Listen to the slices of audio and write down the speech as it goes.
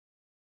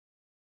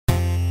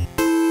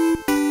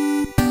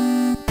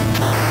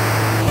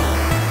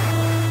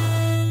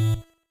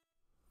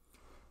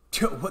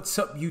Yo, what's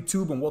up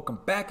YouTube, and welcome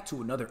back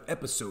to another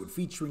episode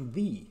featuring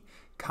the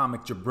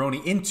comic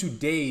Jabroni. In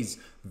today's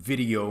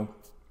video,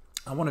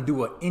 I want to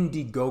do an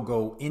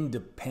IndieGoGo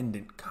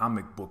independent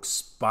comic book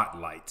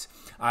spotlight.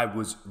 I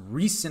was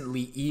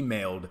recently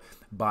emailed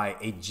by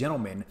a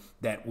gentleman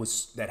that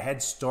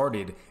had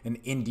started an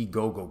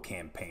IndieGoGo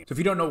campaign. So if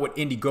you don't know what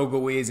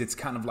IndieGoGo is, it's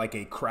kind of like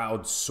a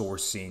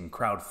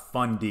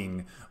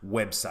crowdfunding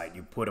website.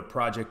 You put a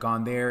project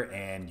on there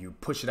and you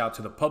push it out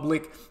to the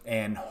public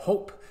and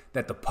hope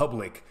that the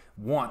public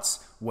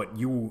wants what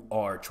you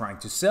are trying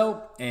to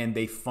sell and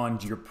they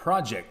fund your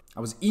project. I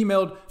was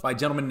emailed by a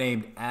gentleman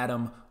named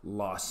Adam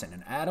Lawson.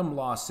 And Adam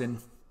Lawson,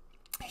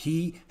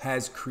 he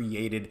has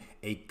created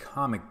a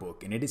comic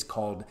book and it is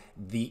called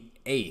The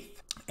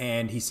Eighth.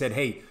 And he said,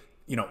 hey,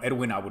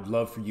 Edwin, I would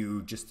love for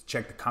you just to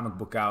check the comic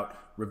book out,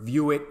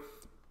 review it,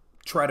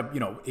 try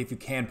to, if you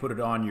can, put it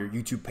on your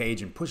YouTube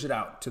page and push it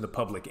out to the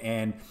public.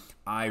 And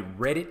I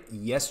read it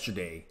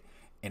yesterday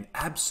and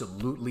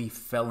absolutely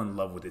fell in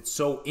love with it.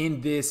 So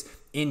in this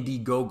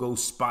IndieGoGo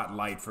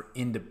Spotlight for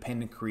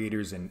independent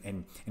creators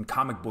and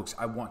comic books,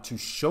 I want to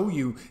show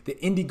you the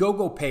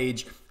IndieGoGo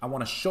page. I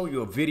want to show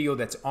you a video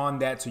that's on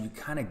that so you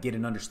kind of get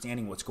an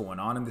understanding what's going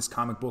on in this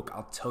comic book.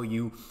 I'll tell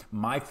you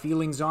my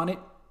feelings on it.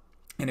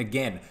 And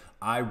again,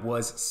 I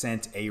was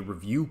sent a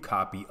review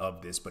copy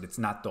of this, but it's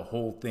not the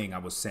whole thing I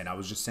was sent. I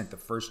was just sent the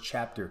first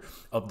chapter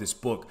of this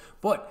book.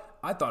 But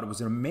I thought it was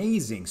an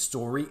amazing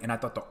story and I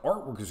thought the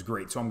artwork was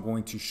great. So I'm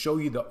going to show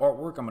you the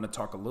artwork. I'm going to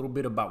talk a little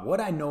bit about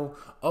what I know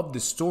of the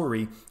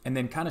story and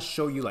then kind of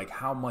show you like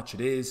how much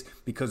it is,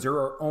 because there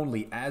are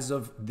only, as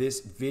of this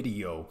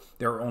video,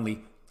 there are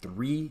only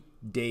 3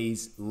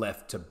 days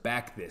left to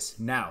back this.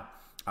 Now,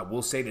 I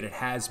will say that it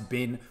has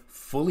been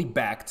fully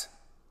backed,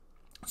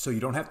 so you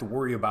don't have to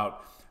worry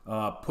about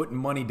putting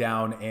money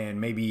down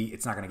and maybe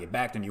it's not going to get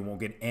backed and you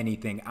won't get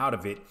anything out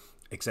of it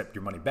except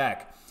your money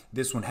back.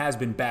 This one has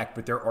been backed,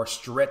 but there are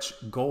stretch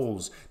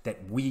goals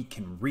that we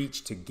can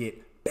reach to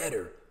get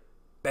better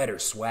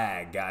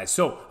swag, guys.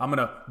 So I'm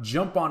going to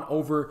jump on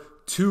over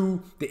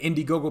to the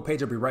IndieGoGo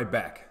page. I'll be right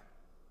back.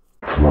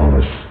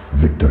 Flawless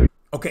victory.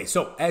 Okay,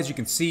 so as you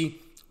can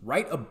see,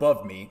 right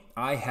above me,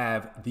 I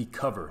have the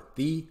cover,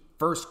 the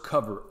first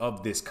cover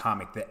of this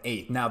comic, The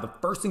Eighth. Now, the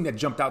first thing that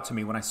jumped out to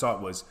me when I saw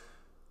it was,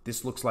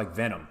 this looks like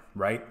Venom,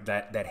 right?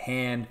 That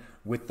hand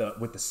with the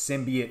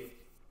symbiote.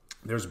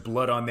 There's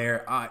blood on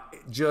there.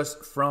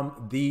 Just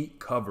from the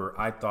cover,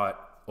 I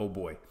thought, oh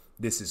boy,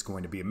 this is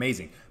going to be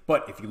amazing.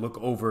 But if you look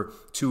over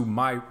to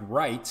my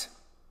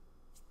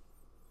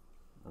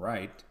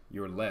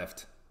your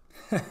left,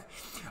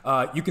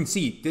 you can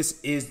see this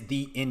is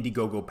the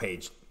IndieGoGo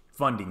page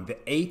funding The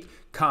Eighth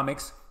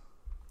Comics.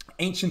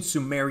 Ancient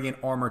Sumerian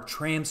armor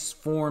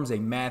transforms a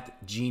math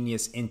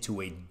genius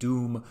into a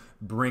doom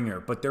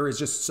bringer. But there is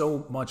just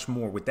so much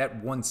more. With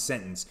that one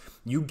sentence,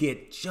 you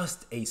get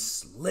just a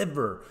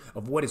sliver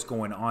of what is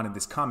going on in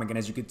this comic. And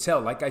as you can tell,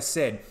 like I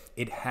said,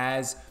 it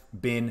has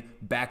been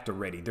backed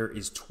already. There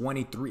is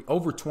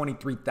over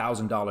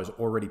 $23,000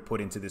 already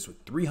put into this with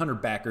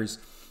 300 backers.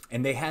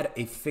 And they had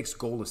a fixed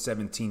goal of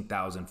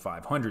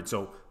 $17,500.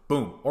 So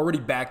boom, already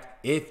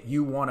backed. If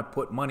you want to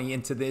put money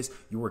into this,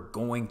 you are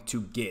going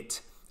to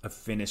get a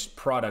finished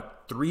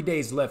product. 3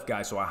 days left,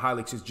 guys, so I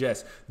highly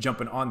suggest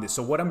jumping on this.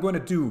 So what I'm going to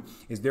do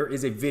is there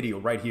is a video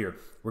right here.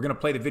 We're going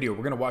to play the video.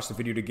 We're going to watch the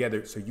video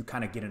together so you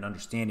kind of get an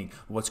understanding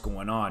of what's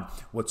going on.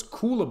 What's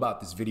cool about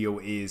this video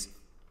is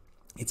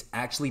it's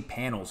actually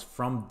panels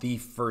from the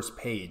first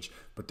page,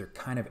 but they're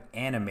kind of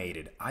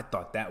animated. I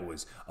thought that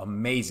was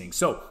amazing.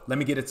 So let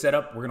me get it set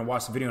up. We're going to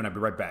watch the video and I'll be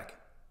right back.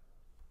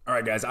 All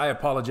right, guys, I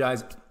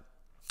apologize.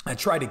 I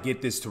tried to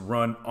get this to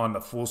run on the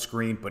full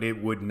screen, but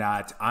it would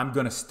not. I'm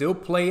going to still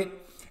play it.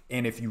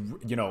 And if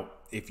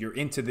if you're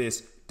into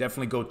this,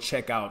 definitely go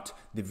check out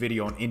the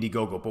video on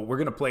IndieGoGo. But we're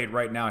going to play it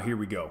right now. Here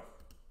we go.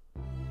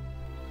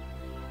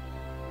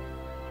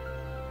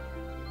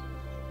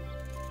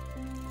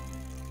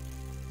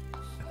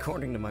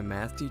 According to my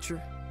math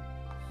teacher,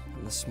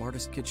 I'm the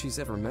smartest kid she's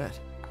ever met.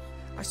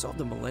 I solved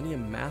the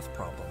Millennium Math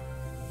problem.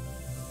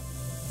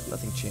 But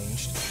nothing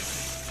changed.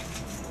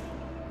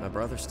 My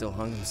brother still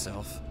hung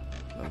himself.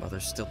 My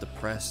mother's still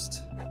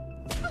depressed.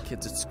 The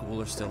kids at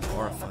school are still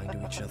horrifying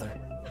to each other.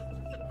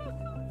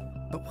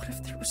 But what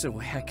if there was a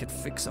way I could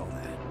fix all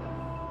that?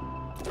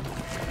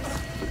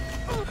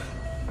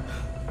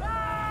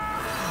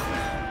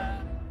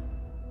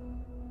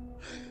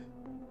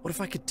 What if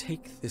I could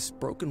take this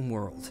broken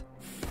world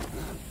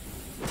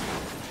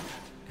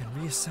and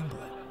reassemble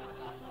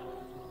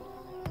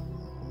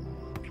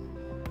it?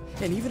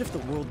 And even if the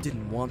world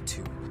didn't want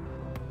to,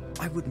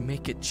 I would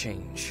make it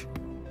change.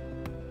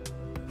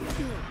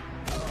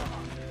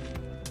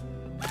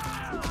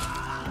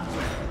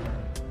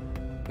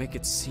 Make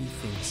it see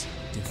things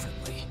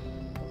differently.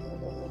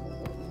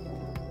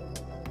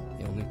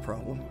 The only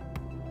problem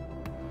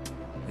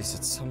is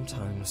that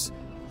sometimes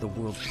the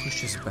world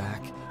pushes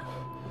back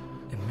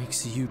and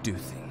makes you do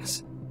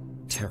things.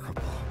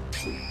 Terrible,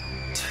 terrible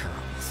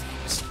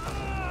things.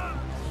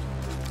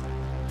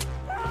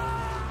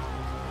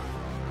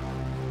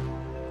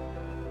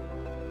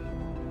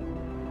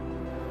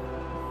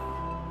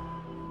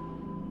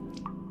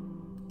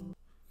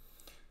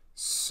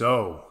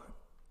 So,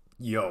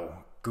 yo,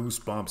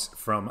 goosebumps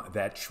from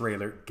that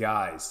trailer.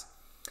 Guys,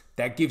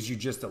 that gives you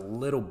just a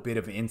little bit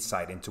of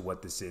insight into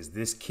what this is.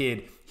 This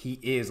kid, he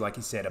is, like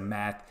he said, a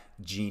math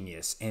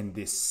genius. And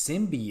this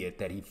symbiote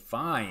that he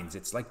finds,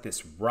 it's like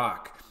this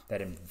rock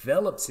that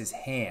envelops his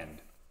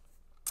hand.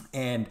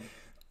 And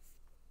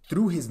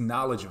through his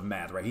knowledge of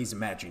math, right? He's a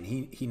math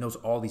genius. He knows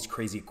all these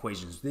crazy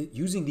equations.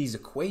 Using these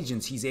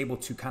equations, he's able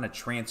to kind of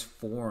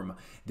transform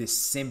this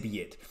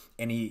symbiote.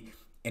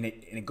 And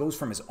it goes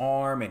from his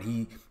arm, and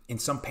he, in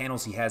some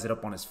panels, he has it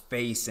up on his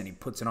face, and he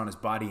puts it on his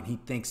body, and he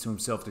thinks to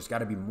himself, there's got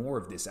to be more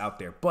of this out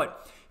there.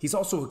 But he's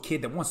also a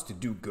kid that wants to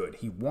do good.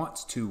 He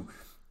wants to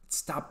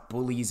stop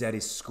bullies at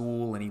his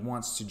school, and he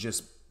wants to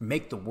just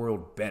make the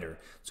world better.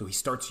 So he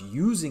starts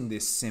using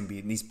this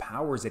symbiote and these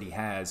powers that he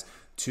has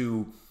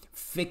to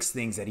fix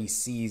things that he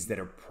sees that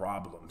are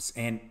problems.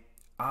 And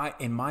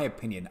in my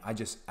opinion, I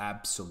just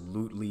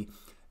absolutely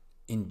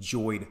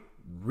enjoyed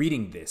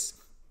reading this.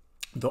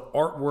 The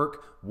artwork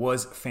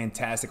was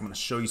fantastic. I'm going to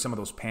show you some of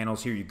those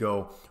panels. Here you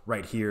go,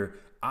 right here.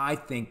 I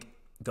think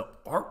the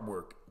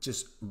artwork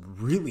just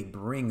really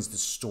brings the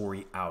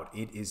story out.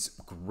 It is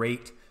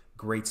great,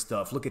 great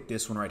stuff. Look at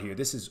this one right here.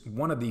 This is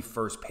one of the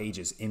first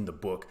pages in the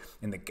book.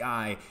 And the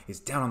guy is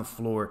down on the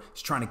floor.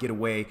 He's trying to get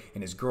away.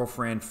 And his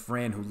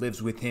friend who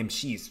lives with him,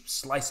 she's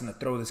slicing the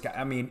throat of this guy.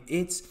 I mean,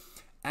 it's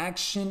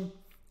action.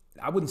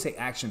 I wouldn't say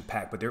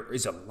action-packed, but there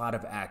is a lot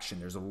of action.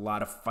 There's a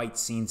lot of fight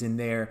scenes in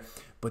there,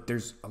 but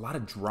there's a lot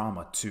of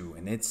drama too.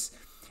 And it's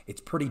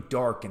pretty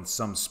dark in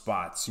some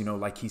spots. You know,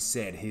 like he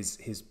said,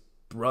 his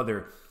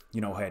brother, you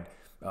know, had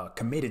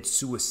committed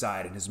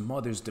suicide, and his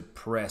mother's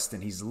depressed,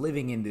 and he's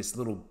living in this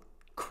little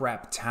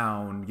crap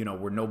town, you know,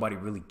 where nobody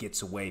really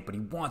gets away, but he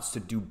wants to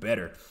do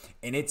better.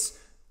 And it's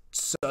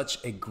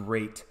such a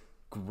great,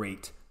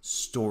 great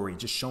story.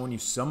 Just showing you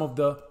some of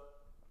the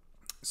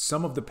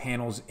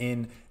panels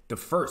in the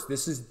first.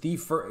 This is the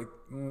first.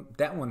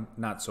 That one,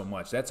 not so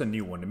much. That's a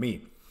new one to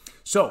me.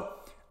 So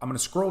I'm going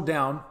to scroll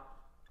down.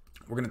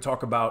 We're going to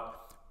talk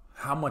about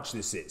how much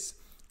this is.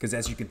 Because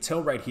as you can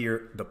tell right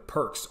here, the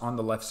perks on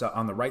the left side,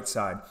 on the right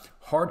side,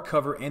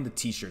 hardcover and the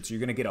t-shirt. So you're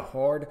going to get a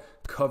hard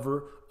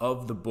cover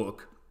of the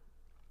book,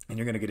 and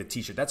you're going to get a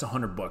t-shirt. That's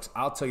 $100.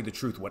 I'll tell you the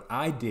truth. What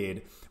I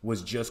did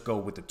was just go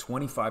with the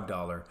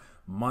 $25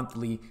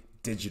 monthly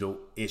digital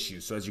issue.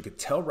 So as you can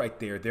tell right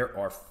there, there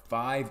are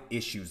 5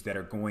 issues that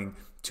are going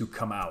to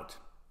come out.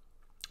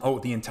 Oh,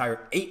 the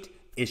entire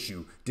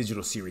 8-issue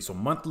digital series. So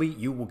monthly,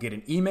 you will get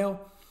an email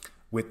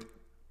with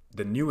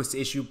the newest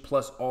issue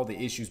plus all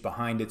the issues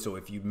behind it. So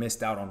if you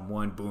missed out on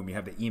one, boom, you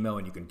have the email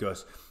and you can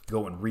just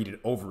go and read it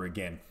over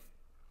again.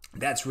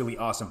 That's really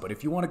awesome. But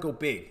if you want to go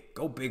big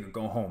or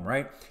go home,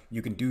 right?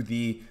 You can do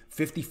the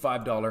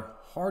 $55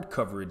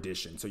 hardcover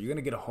edition. So you're going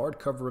to get a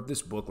hardcover of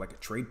this book, like a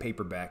trade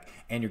paperback,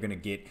 and you're going to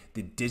get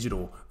the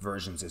digital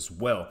versions as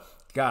well.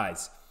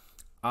 Guys,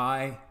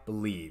 I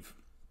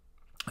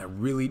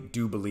really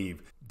do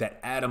believe that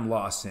Adam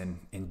Lawson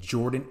and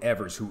Jordan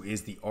Evers, who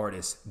is the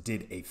artist,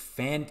 did a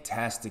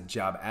fantastic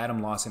job.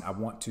 Adam Lawson, I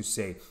want to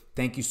say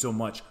thank you so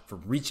much for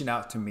reaching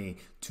out to me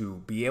to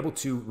be able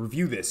to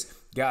review this.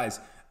 Guys,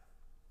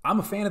 I'm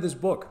a fan of this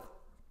book,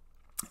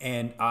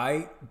 and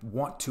I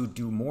want to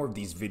do more of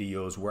these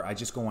videos where I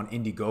just go on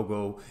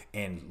IndieGoGo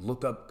and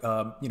look up,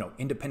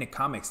 independent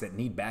comics that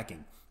need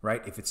backing.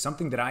 Right? If it's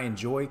something that I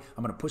enjoy,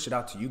 I'm going to push it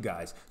out to you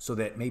guys so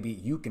that maybe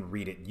you can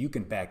read it, you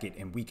can back it,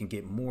 and we can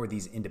get more of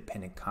these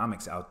independent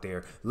comics out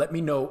there. Let me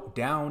know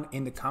down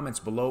in the comments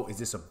below, is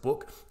this a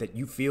book that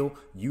you feel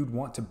you'd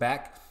want to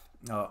back?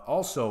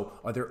 Also,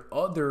 are there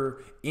other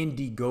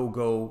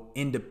IndieGoGo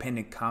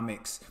independent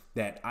comics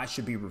that I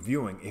should be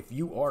reviewing? If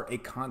you are a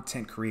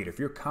content creator, if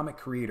you're a comic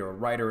creator, a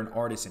writer, an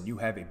artist, and you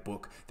have a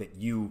book that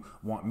you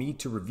want me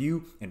to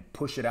review and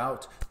push it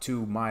out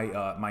to my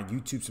my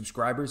YouTube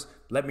subscribers,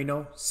 let me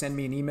know. Send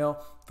me an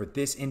email. For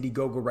this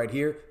IndieGoGo right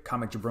here,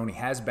 Comic Jabroni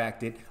has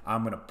backed it.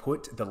 I'm going to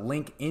put the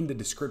link in the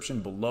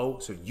description below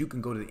so you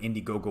can go to the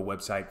IndieGoGo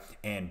website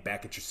and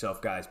back it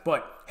yourself, guys.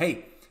 But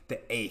hey, the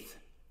 8th.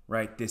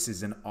 Right? This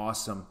is an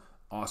awesome,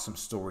 awesome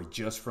story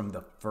just from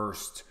the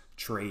first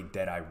trade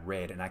that I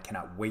read. And I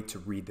cannot wait to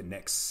read the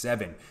next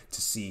 7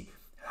 to see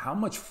how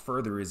much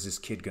further is this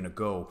kid going to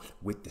go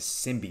with the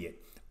symbiote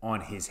on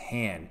his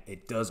hand.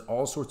 It does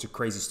all sorts of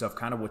crazy stuff,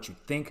 kind of what you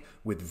think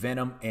with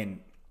Venom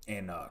and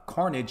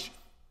Carnage.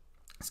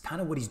 It's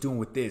kind of what he's doing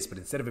with this, but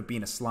instead of it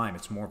being a slime,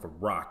 it's more of a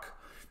rock.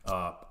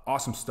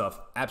 Awesome stuff.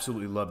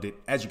 Absolutely loved it.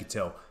 As you can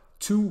tell,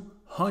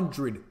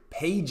 200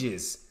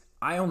 pages.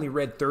 I only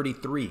read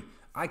 33.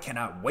 I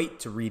cannot wait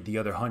to read the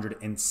other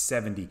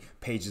 170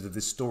 pages of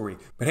this story.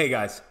 But hey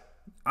guys,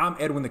 I'm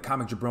Edwin the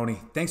Comic Jabroni.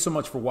 Thanks so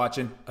much for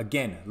watching.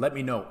 Again, let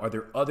me know, are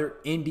there other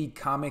indie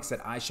comics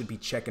that I should be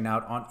checking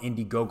out on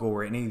IndieGoGo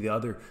or any of the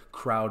other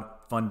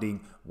crowdfunding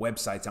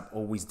websites? I'm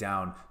always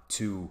down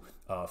to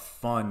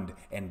fund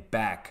and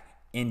back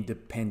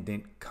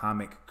independent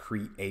comic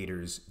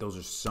creators. Those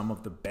are some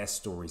of the best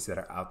stories that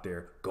are out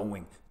there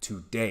going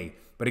today.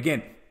 But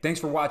again, thanks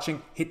for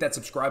watching. Hit that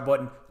subscribe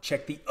button.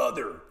 Check the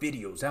other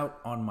videos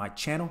out on my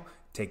channel.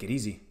 Take it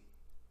easy.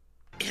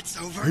 It's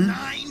over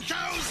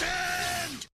 9,000!